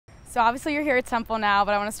So obviously you're here at Temple now,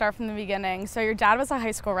 but I want to start from the beginning. So your dad was a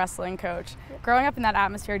high school wrestling coach. Growing up in that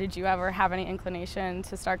atmosphere, did you ever have any inclination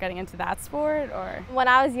to start getting into that sport, or? When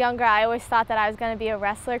I was younger, I always thought that I was going to be a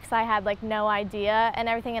wrestler because I had like no idea and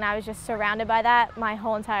everything, and I was just surrounded by that my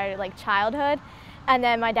whole entire like childhood. And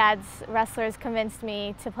then my dad's wrestlers convinced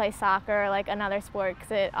me to play soccer or like another sport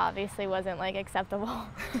because it obviously wasn't like acceptable.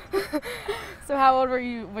 So how old were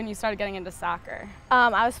you when you started getting into soccer?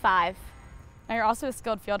 I was 5. Now you're also a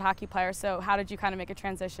skilled field hockey player, so how did you kind of make a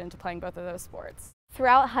transition to playing both of those sports?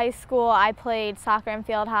 Throughout high school, I played soccer and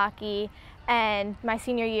field hockey, and my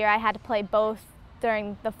senior year I had to play both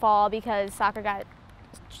during the fall because soccer got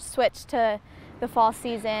switched to the fall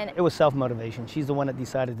season. It was self-motivation. She's the one that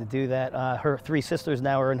decided to do that. Her 3 sisters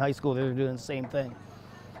now are in high school. They're doing the same thing.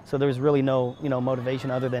 So there's really no, motivation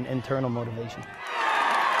other than internal motivation.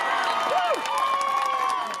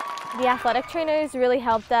 The athletic trainers really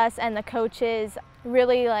helped us, and the coaches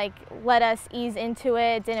really let us ease into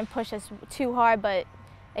it, didn't push us too hard, but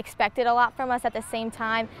expected a lot from us at the same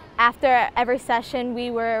time. After every session, we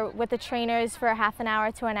were with the trainers for half an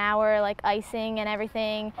hour to an hour, like icing and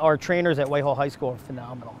everything. Our trainers at Whitehall High School are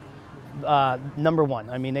phenomenal. Number one,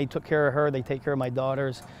 I mean, they took care of her, they take care of my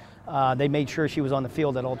daughters. They made sure she was on the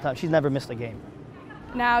field at all times. She's never missed a game.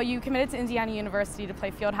 Now, you committed to Indiana University to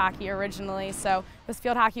play field hockey originally, so was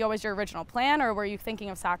field hockey always your original plan, or were you thinking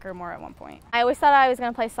of soccer more at one point? I always thought I was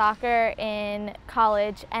going to play soccer in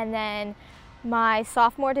college, and then my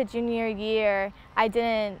sophomore to junior year, I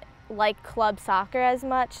didn't like club soccer as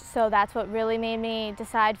much, so that's what really made me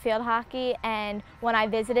decide field hockey. And when I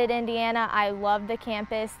visited Indiana, I loved the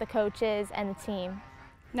campus, the coaches, and the team.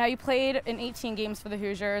 Now, you played in 18 games for the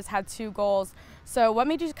Hoosiers, had 2 goals. So what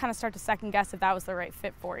made you kind of start to second guess if that was the right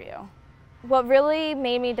fit for you? What really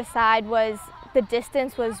made me decide was the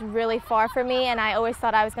distance was really far for me, and I always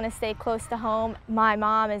thought I was going to stay close to home. My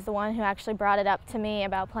mom is the one who actually brought it up to me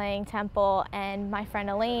about playing Temple, and my friend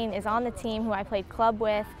Elaine is on the team who I played club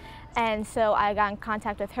with. And so I got in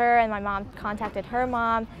contact with her, and my mom contacted her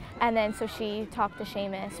mom, and then so she talked to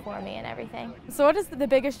Seamus for me and everything. So what has the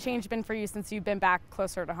biggest change been for you since you've been back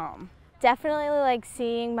closer to home? Definitely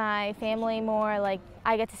seeing my family more.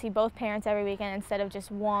 I get to see both parents every weekend instead of just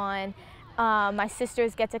one. My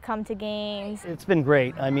sisters get to come to games. It's been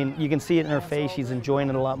great. I mean, you can see it in her face. She's enjoying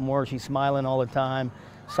it a lot more. She's smiling all the time.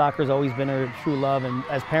 Soccer's always been her true love, and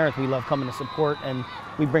as parents, we love coming to support, and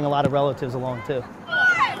we bring a lot of relatives along too.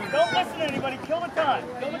 Don't listen to anybody. Kill the time.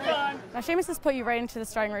 Kill the time. Now, Seamus has put you right into the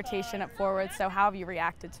starting rotation at forward, so how have you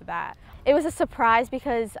reacted to that? It was a surprise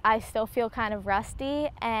because I still feel kind of rusty,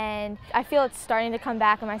 and I feel it's starting to come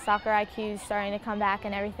back, and my soccer IQ is starting to come back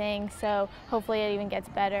and everything, so hopefully it even gets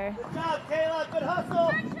better. Good job, Kayla. Good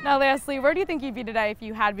hustle. Now, lastly, where do you think you'd be today if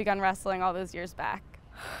you had begun wrestling all those years back?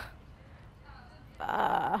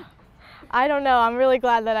 I don't know. I'm really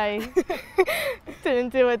glad that I didn't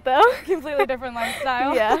do it, though. Completely different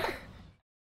lifestyle. Yeah.